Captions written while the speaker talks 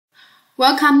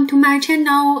Welcome to my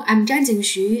channel. I'm Zhang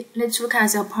Jingxu. Let's look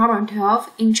at the problem 12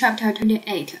 in chapter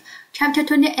 28. Chapter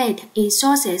 28 is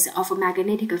sources of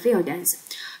magnetic fields.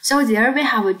 So there we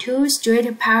have two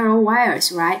straight parallel wires,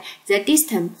 right? The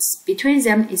distance between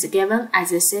them is given as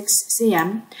 6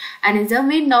 cm. And then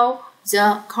we know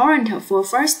the current for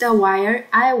first wire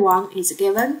I1 is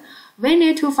given. We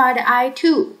need to find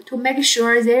I2 to make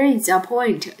sure there is a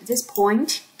point, this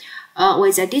point,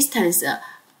 with a distance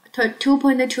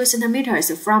 2.2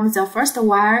 centimeters from the first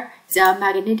wire, the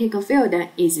magnetic field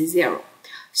is 0.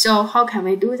 So how can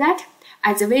we do that?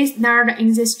 As we learned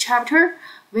in this chapter,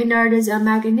 we learned the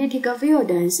magnetic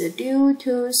fields due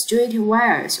to straight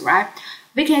wires, right?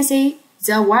 We can see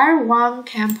the wire 1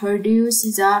 can produce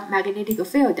the magnetic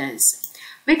fields.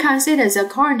 We consider the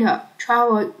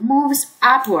current moves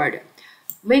upward.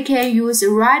 We can use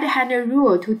right-hand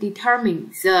rule to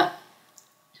determine the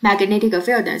magnetic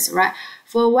fields, right?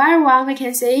 For wire 1, we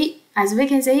can see, as we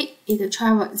can see,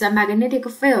 the magnetic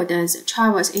fields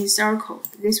travels in circle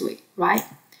this way, right?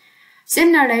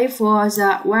 Similarly, for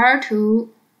the wire 2,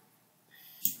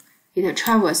 it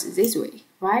travels this way,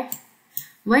 right?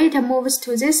 When it moves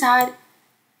to this side,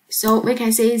 so we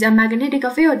can see the magnetic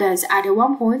fields at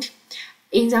one point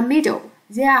in the middle.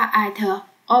 They are at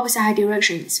opposite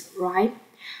directions, right?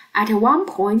 At one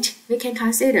point, we can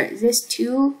consider these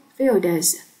two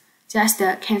fields just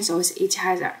cancels each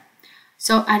other.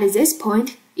 So at this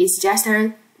point, it's just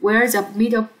where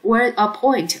a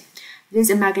point,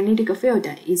 this magnetic field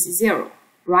is 0,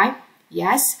 right?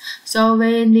 Yes. So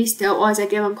we list all the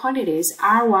given quantities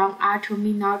R1, R2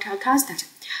 mean not a constant.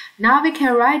 Now we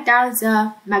can write down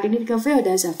the magnetic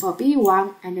fields for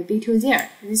B1 and B2 there.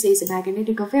 This is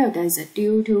magnetic fields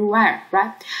due to wire,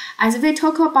 right? As we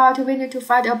talk about, we need to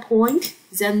find a point.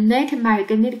 The net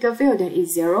magnetic field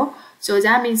is 0. So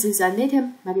that means the net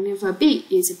magnetic field B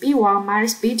is B1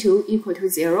 minus B2 equal to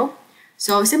 0.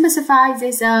 So simplify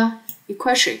this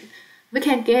equation. We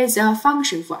can get the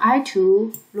function for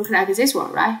I2 look like this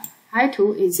one, right?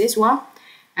 I2 is this one.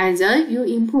 And then you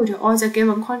input all the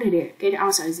given quantity, get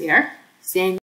answer there. Then